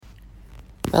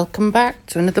Welcome back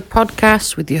to another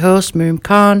podcast with your host Miriam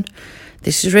Khan.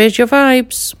 This is Raise Your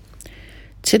Vibes.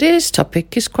 Today's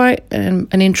topic is quite an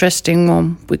interesting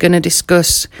one. We're going to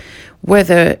discuss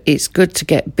whether it's good to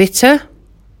get bitter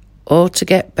or to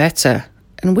get better.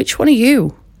 And which one are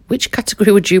you? Which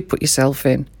category would you put yourself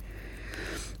in?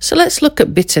 So let's look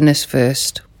at bitterness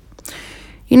first.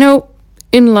 You know,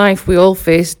 in life, we all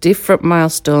face different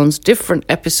milestones, different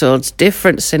episodes,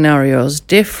 different scenarios,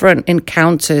 different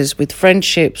encounters with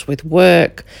friendships, with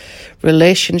work,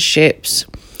 relationships,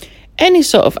 any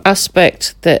sort of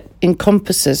aspect that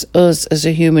encompasses us as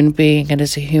a human being and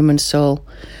as a human soul,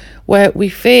 where we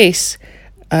face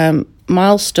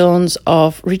milestones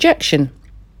of rejection,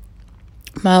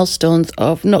 milestones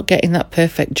of not getting that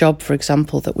perfect job, for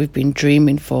example, that we've been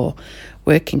dreaming for,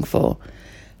 working for.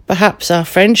 Perhaps our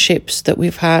friendships that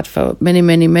we've had for many,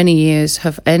 many, many years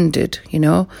have ended,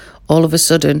 all of a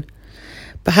sudden.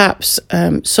 Perhaps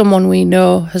someone we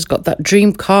know has got that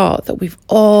dream car that we've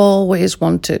always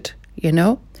wanted,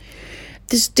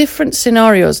 There's different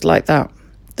scenarios like that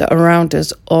are around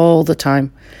us all the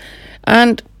time.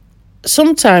 And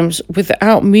sometimes,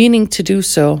 without meaning to do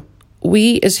so,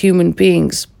 we as human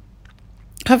beings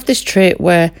have this trait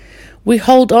where we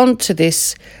hold on to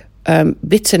this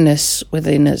bitterness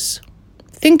within us.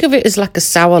 Think of it as like a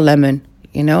sour lemon,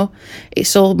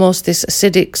 It's almost this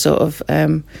acidic sort of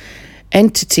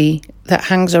entity that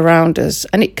hangs around us,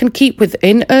 and it can keep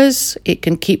within us, it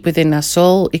can keep within our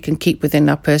soul, it can keep within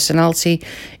our personality,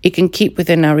 it can keep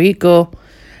within our ego.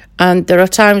 And there are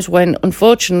times when,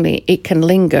 unfortunately, it can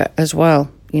linger as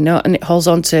well, and it holds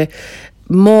on to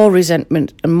more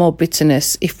resentment and more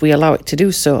bitterness if we allow it to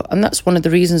do so. And that's one of the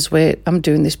reasons why I'm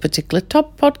doing this particular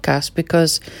top podcast,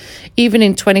 because even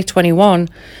in 2021,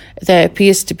 there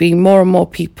appears to be more and more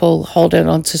people holding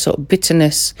on to sort of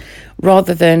bitterness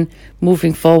rather than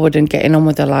moving forward and getting on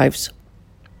with their lives.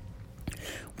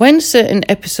 When certain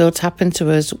episodes happen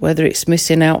to us, whether it's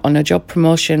missing out on a job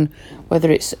promotion, whether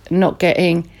it's not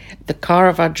getting the car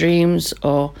of our dreams,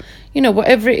 or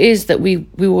whatever it is that we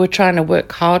were trying to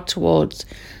work hard towards,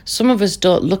 some of us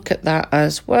don't look at that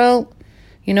as, well,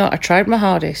 I tried my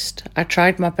hardest, I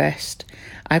tried my best,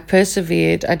 I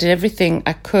persevered, I did everything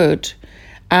I could.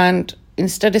 And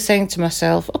instead of saying to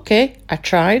myself, okay, I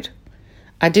tried,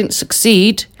 I didn't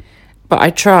succeed, but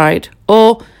I tried.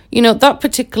 Or, that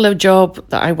particular job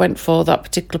that I went for, that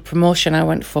particular promotion I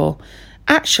went for,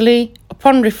 actually,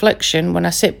 upon reflection, when I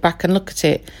sit back and look at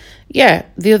it, yeah,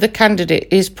 the other candidate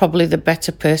is probably the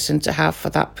better person to have for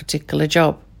that particular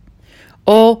job.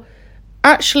 Or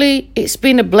actually, it's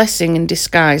been a blessing in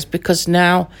disguise, because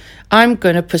now I'm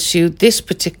going to pursue this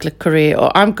particular career,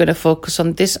 or I'm going to focus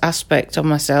on this aspect of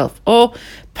myself, or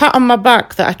pat on my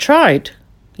back that I tried.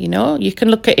 You can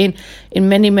look at it in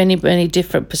many, many, many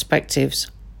different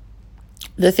perspectives.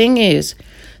 The thing is,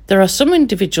 there are some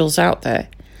individuals out there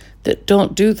that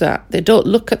don't do that. They don't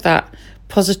look at that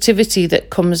positivity that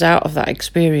comes out of that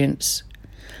experience.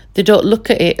 They don't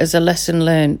look at it as a lesson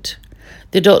learned.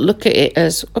 They don't look at it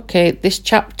as, okay, this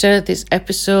chapter, this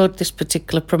episode, this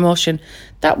particular promotion,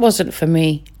 that wasn't for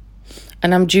me.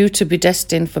 And I'm due to be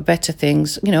destined for better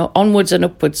things, onwards and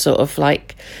upwards, sort of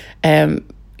like,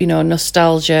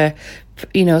 nostalgia,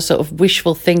 sort of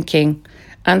wishful thinking.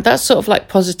 And that's sort of like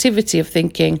positivity of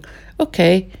thinking,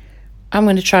 okay, I'm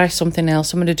going to try something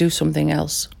else. I'm going to do something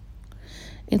else.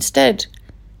 Instead,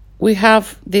 we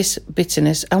have this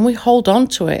bitterness and we hold on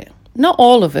to it. Not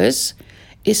all of us.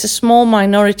 It's a small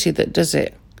minority that does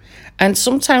it. And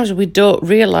sometimes we don't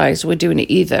realise we're doing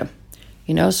it either.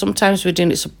 Sometimes we're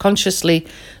doing it subconsciously.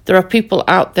 There are people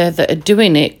out there that are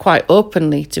doing it quite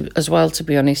openly as well, to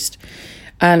be honest.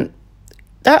 And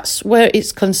that's where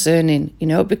it's concerning,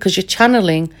 because you're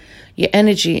channeling your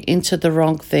energy into the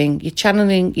wrong thing. You're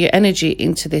channeling your energy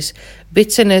into this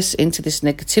bitterness, into this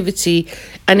negativity,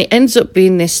 and it ends up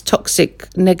being this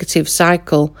toxic negative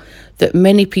cycle that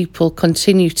many people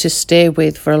continue to stay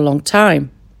with for a long time.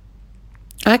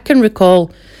 I can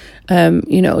recall,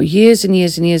 years and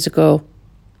years and years ago,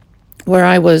 where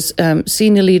I was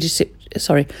senior leadership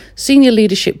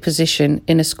position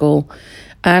in a school,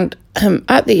 and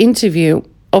at the interview,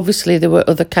 obviously there were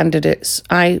other candidates.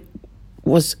 I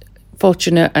was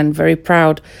fortunate and very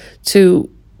proud to,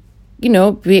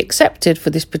 be accepted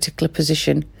for this particular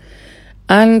position.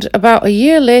 And about a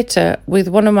year later, with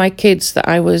one of my kids that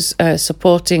I was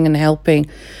supporting and helping,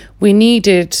 we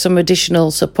needed some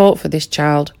additional support for this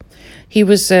child. He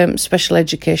was special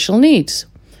educational needs,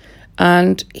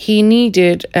 and he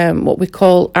needed what we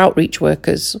call outreach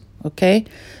workers, okay?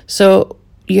 So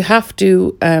you have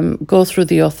to go through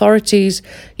the authorities.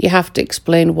 You have to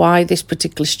explain why this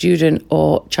particular student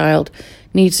or child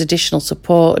needs additional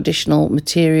support, additional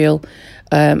material,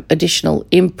 additional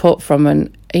input from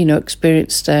an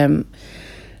experienced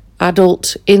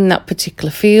adult in that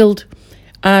particular field.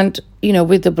 And,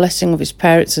 with the blessing of his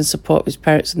parents and support of his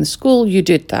parents in the school, you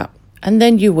did that. And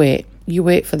then you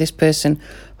wait for this person,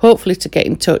 hopefully, to get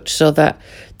in touch so that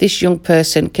this young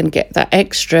person can get that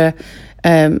extra,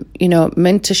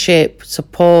 mentorship,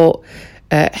 support,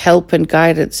 help and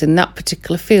guidance in that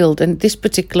particular field. And this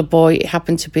particular boy, it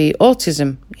happened to be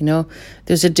autism.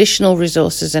 There's additional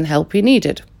resources and help he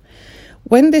needed.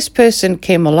 When this person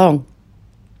came along,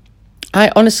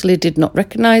 I honestly did not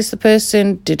recognise the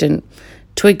person, didn't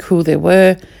twig who they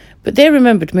were, but they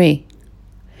remembered me.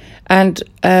 And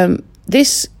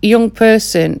this young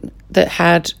person that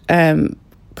had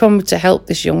come to help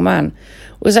this young man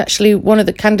was actually one of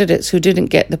the candidates who didn't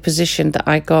get the position that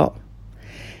I got.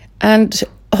 And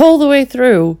all the way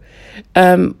through,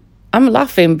 I'm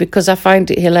laughing because I find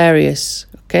it hilarious,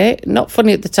 okay? Not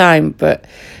funny at the time, but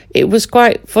it was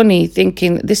quite funny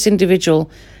thinking this individual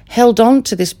held on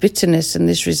to this bitterness and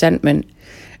this resentment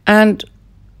and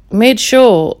made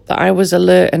sure that I was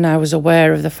alert and I was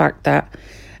aware of the fact that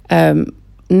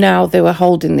now they were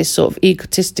holding this sort of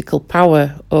egotistical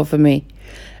power over me.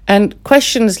 And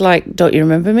questions like, don't you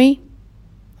remember me?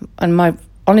 And my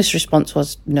honest response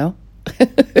was no,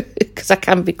 because I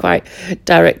can be quite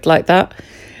direct like that.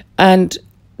 And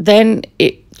then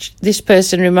this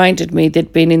person reminded me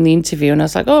they'd been in the interview, and I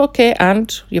was like, oh, okay,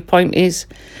 and your point is.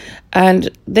 And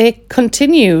they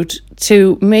continued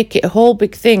to make it a whole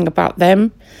big thing about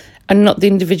them and not the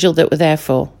individual that were there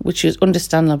for, which was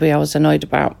understandably I was annoyed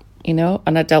about,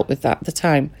 and I dealt with that at the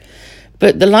time.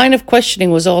 But the line of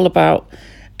questioning was all about,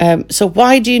 so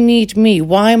why do you need me?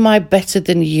 Why am I better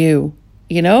than you?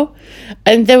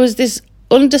 And there was this,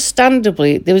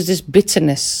 understandably, there was this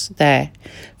bitterness there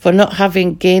for not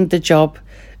having gained the job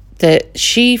that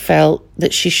she felt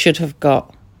that she should have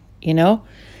got,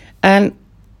 And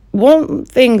one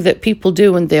thing that people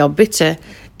do when they are bitter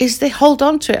is they hold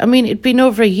on to it. I mean, it'd been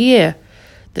over a year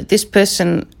that this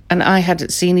person and I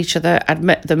hadn't seen each other. I'd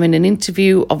met them in an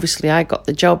interview. Obviously, I got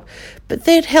the job. But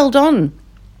they'd held on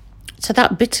to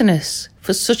that bitterness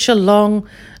for such a long,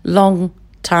 long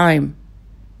time,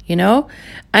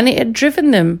 And it had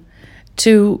driven them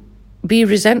to be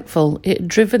resentful. It had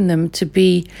driven them to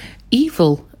be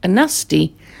evil and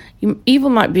nasty. Evil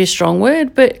might be a strong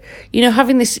word, but,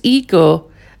 having this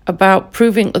ego about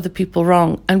proving other people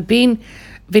wrong and being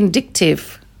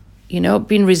vindictive,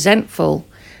 being resentful,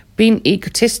 being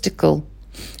egotistical,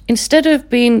 instead of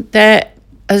being there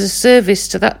as a service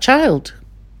to that child,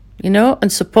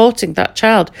 and supporting that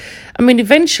child. I mean,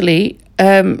 eventually,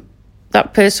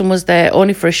 that person was there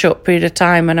only for a short period of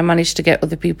time, and I managed to get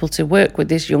other people to work with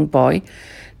this young boy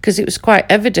because it was quite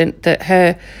evident that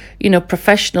her,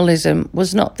 professionalism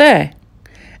was not there.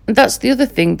 And that's the other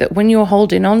thing, that when you're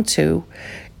holding on to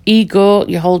ego,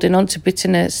 you're holding on to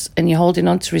bitterness, and you're holding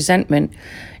on to resentment,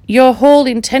 your whole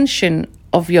intention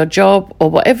of your job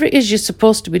or whatever it is you're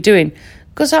supposed to be doing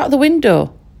goes out the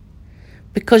window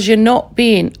because you're not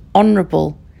being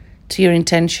honourable to your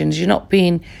intentions. You're not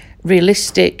being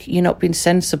realistic. You're not being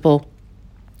sensible.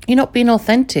 You're not being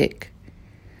authentic.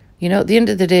 At the end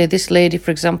of the day, this lady,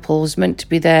 for example, was meant to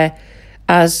be there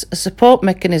as a support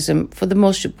mechanism for the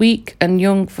most weak and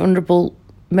young, vulnerable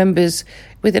members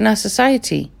within our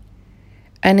society.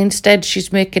 And instead,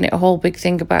 she's making it a whole big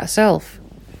thing about herself.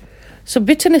 So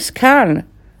bitterness can,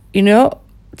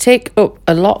 take up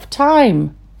a lot of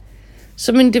time.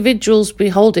 Some individuals be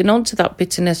holding on to that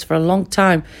bitterness for a long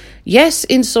time. Yes,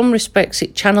 in some respects,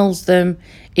 it channels them,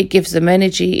 it gives them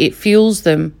energy, it fuels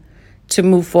them to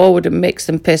move forward and makes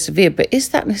them persevere. But is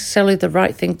that necessarily the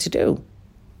right thing to do?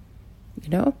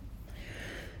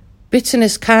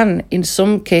 Bitterness can, in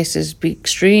some cases, be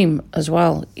extreme as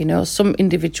well. Some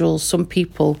individuals, some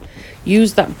people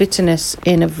use that bitterness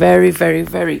in a very, very,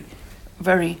 very,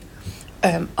 very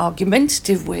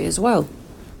argumentative way as well.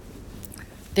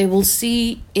 They will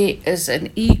see it as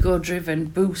an ego-driven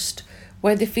boost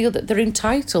where they feel that they're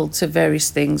entitled to various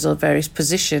things or various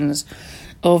positions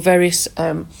or various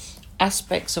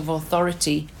aspects of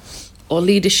authority or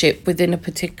leadership within a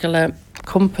particular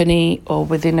company or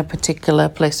within a particular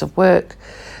place of work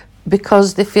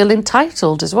because they feel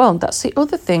entitled as well. And that's the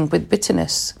other thing with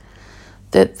bitterness,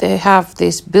 that they have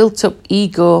this built-up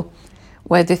ego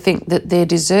where they think that they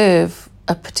deserve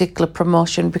a particular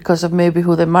promotion because of maybe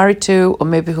who they're married to or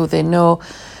maybe who they know,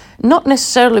 not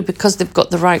necessarily because they've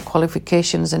got the right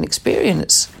qualifications and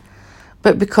experience,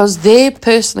 but because they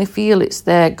personally feel it's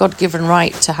their God-given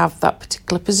right to have that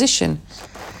particular position.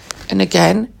 And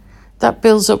again, that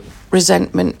builds up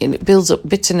resentment and it builds up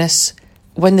bitterness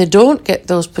when they don't get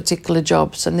those particular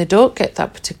jobs and they don't get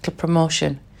that particular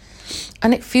promotion.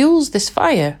 And it fuels this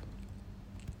fire.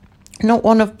 Not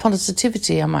one of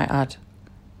positivity, I might add.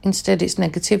 Instead, it's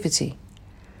negativity.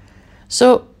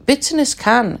 So bitterness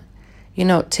can,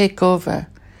 take over.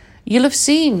 You'll have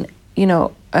seen,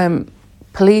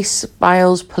 police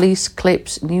files, police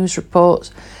clips, news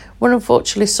reports, where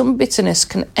unfortunately some bitterness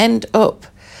can end up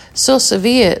so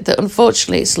severe that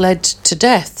unfortunately it's led to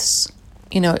deaths.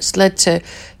 It's led to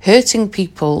hurting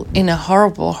people in a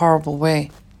horrible, horrible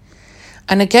way.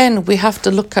 And again, we have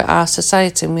to look at our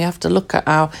society and we have to look at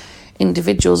our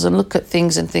individuals and look at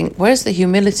things and think, where's the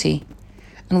humility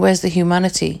and where's the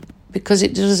humanity? Because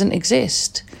it doesn't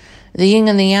exist. The yin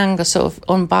and the yang are sort of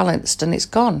unbalanced and it's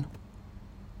gone.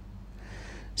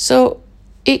 So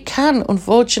it can,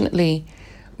 unfortunately,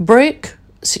 break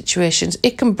situations.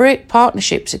 It can break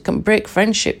partnerships. It can break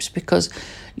friendships because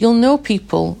you'll know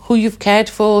people who you've cared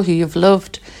for, who you've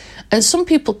loved. And some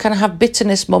people can have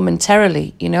bitterness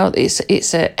momentarily.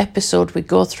 It's an episode we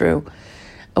go through.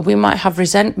 We might have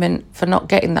resentment for not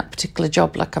getting that particular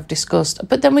job like I've discussed.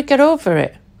 But then we get over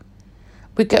it.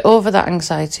 We get over that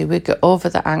anxiety. We get over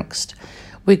that angst.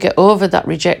 We get over that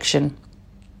rejection.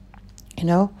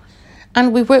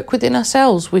 And we work within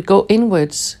ourselves. We go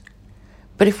inwards.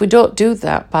 But if we don't do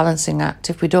that balancing act,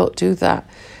 if we don't do that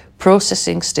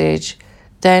processing stage,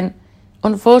 then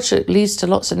unfortunately it leads to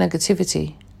lots of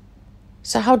negativity.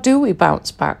 So how do we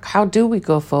bounce back? How do we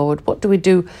go forward? What do we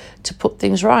do to put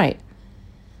things right?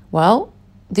 Well,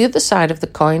 the other side of the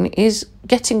coin is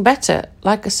getting better.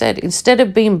 Like I said, instead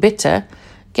of being bitter,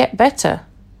 get better.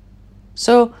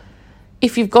 So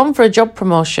if you've gone for a job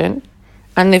promotion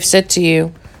and they've said to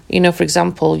you, for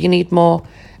example, you need more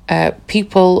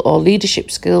people or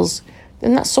leadership skills,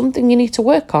 then that's something you need to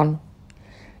work on.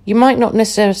 You might not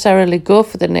necessarily go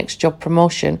for the next job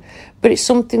promotion, but it's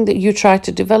something that you try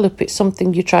to develop. It's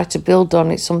something you try to build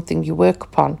on. It's something you work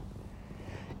upon.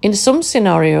 In some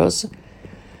scenarios,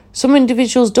 some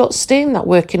individuals don't stay in that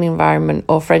working environment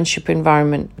or friendship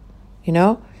environment,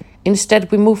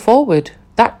 Instead, we move forward.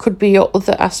 That could be your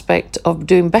other aspect of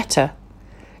doing better.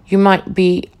 You might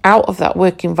be out of that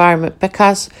work environment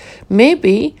because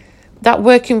maybe that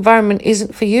work environment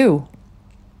isn't for you.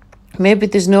 Maybe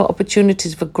there's no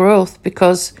opportunities for growth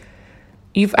because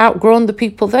you've outgrown the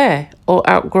people there or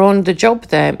outgrown the job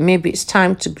there. Maybe it's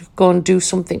time to go and do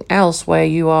something else where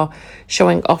you are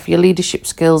showing off your leadership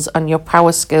skills and your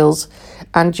power skills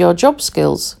and your job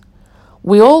skills.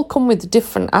 We all come with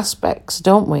different aspects,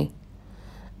 don't we?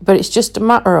 But it's just a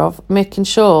matter of making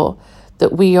sure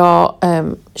that we are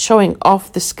showing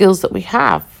off the skills that we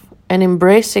have and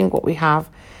embracing what we have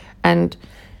and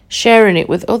sharing it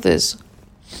with others.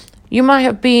 You might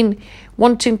have been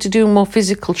wanting to do more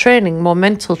physical training, more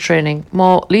mental training,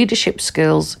 more leadership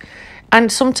skills,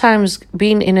 and sometimes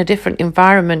being in a different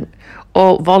environment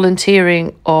or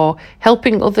volunteering or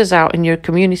helping others out in your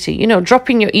community,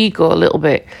 dropping your ego a little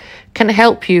bit can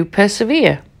help you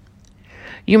persevere.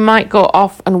 You might go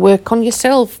off and work on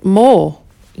yourself more.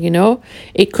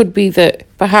 It could be that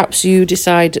perhaps you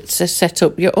decide to set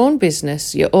up your own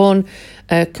business, your own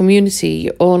community,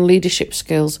 your own leadership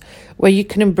skills, where you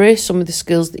can embrace some of the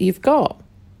skills that you've got,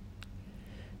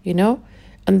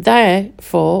 and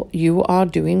therefore you are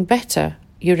doing better.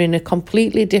 You're in a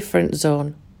completely different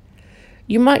zone.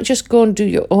 You might just go and do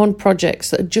your own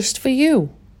projects that are just for you,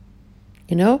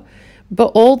 but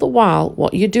all the while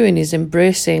what you're doing is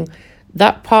embracing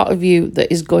that part of you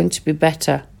that is going to be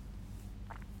better.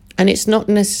 And it's not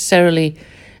necessarily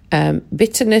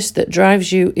bitterness that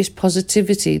drives you, it's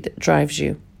positivity that drives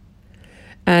you.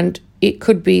 And it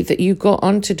could be that you go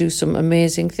on to do some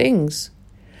amazing things.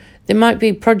 There might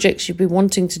be projects you've been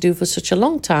wanting to do for such a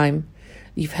long time,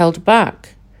 you've held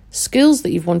back. Skills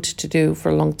that you've wanted to do for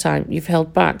a long time, you've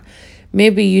held back.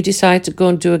 Maybe you decide to go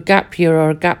and do a gap year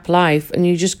or a gap life and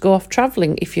you just go off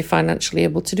travelling if you're financially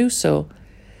able to do so.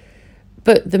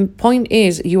 But the point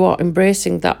is you are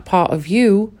embracing that part of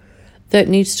you that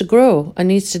needs to grow and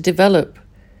needs to develop.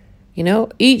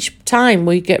 Each time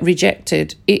we get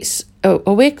rejected, it's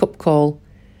a wake-up call.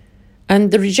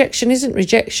 And the rejection isn't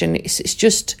rejection.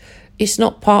 It's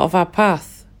not part of our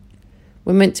path.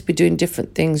 We're meant to be doing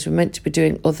different things. We're meant to be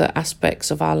doing other aspects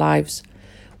of our lives.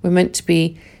 We're meant to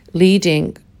be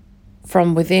leading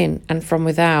from within and from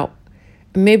without.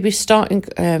 And maybe starting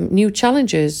new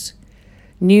challenges,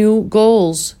 new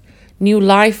goals, new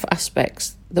life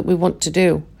aspects that we want to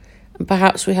do. And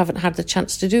perhaps we haven't had the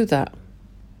chance to do that,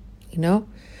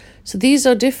 So these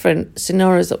are different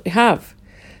scenarios that we have.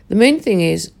 The main thing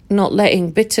is not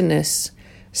letting bitterness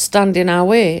stand in our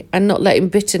way and not letting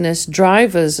bitterness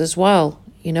drive us as well,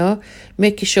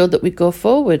 making sure that we go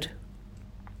forward.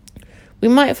 We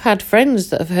might have had friends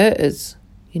that have hurt us.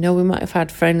 We might have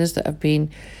had friends that have been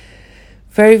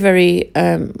very, very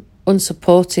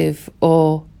unsupportive,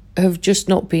 or have just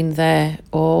not been there,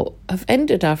 or have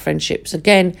ended our friendships.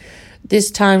 Again,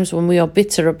 there's times when we are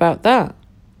bitter about that.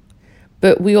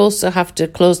 But we also have to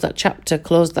close that chapter,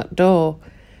 close that door,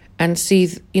 and see,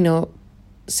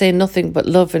 say nothing but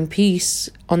love and peace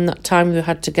on that time we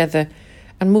had together,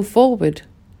 and move forward.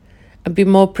 And be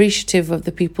more appreciative of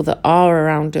the people that are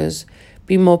around us.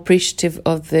 Be more appreciative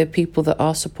of the people that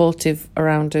are supportive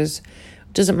around us.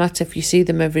 It doesn't matter if you see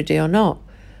them every day or not.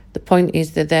 The point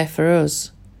is they're there for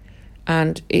us.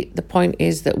 And the point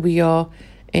is that we are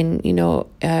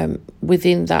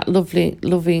within that lovely,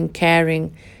 loving,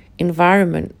 caring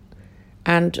environment.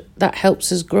 And that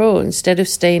helps us grow instead of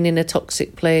staying in a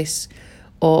toxic place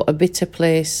or a bitter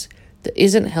place that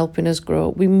isn't helping us grow.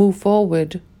 We move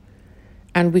forward,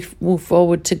 and we move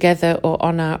forward together or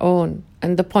on our own.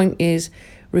 And the point is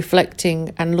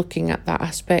reflecting and looking at that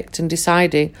aspect and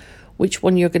deciding which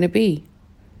one you're going to be.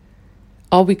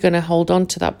 Are we going to hold on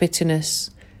to that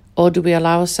bitterness, or do we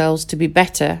allow ourselves to be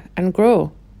better and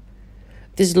grow?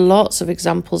 There's lots of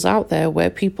examples out there where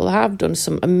people have done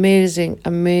some amazing,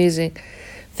 amazing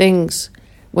things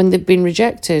when they've been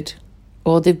rejected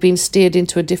or they've been steered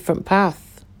into a different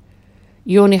path.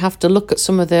 You only have to look at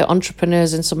some of the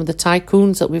entrepreneurs and some of the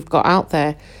tycoons that we've got out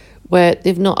there where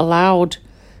they've not allowed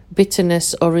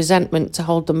bitterness or resentment to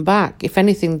hold them back. If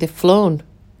anything, they've flown.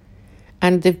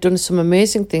 And they've done some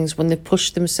amazing things when they've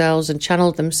pushed themselves and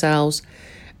channeled themselves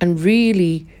and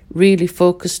really, really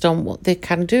focused on what they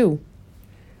can do.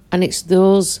 And it's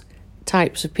those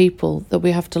types of people that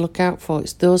we have to look out for.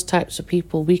 It's those types of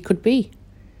people we could be.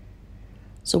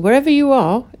 So wherever you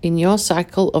are in your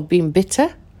cycle of being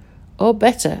bitter or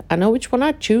better, I know which one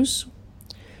I'd choose.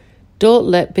 Don't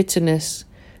let bitterness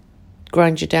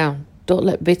grind you down. Don't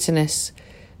let bitterness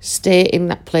stay in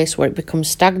that place where it becomes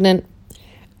stagnant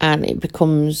and it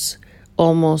becomes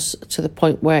almost to the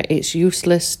point where it's a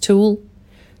useless tool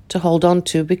to hold on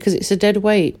to, because it's a dead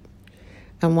weight.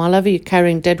 And while you're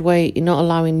carrying dead weight, you're not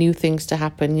allowing new things to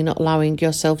happen. You're not allowing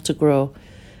yourself to grow.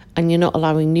 And you're not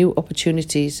allowing new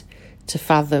opportunities to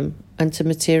fathom and to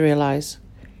materialise.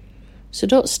 So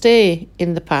don't stay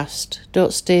in the past.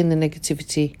 Don't stay in the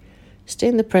negativity. Stay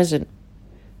in the present.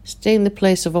 Stay in the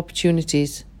place of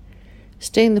opportunities.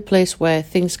 Stay in the place where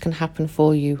things can happen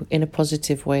for you in a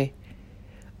positive way.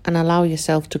 And allow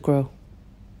yourself to grow.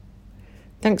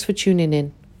 Thanks for tuning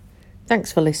in.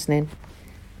 Thanks for listening.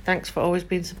 Thanks for always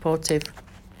being supportive.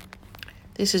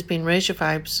 This has been Raise Your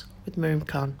Vibes with Miriam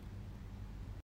Khan.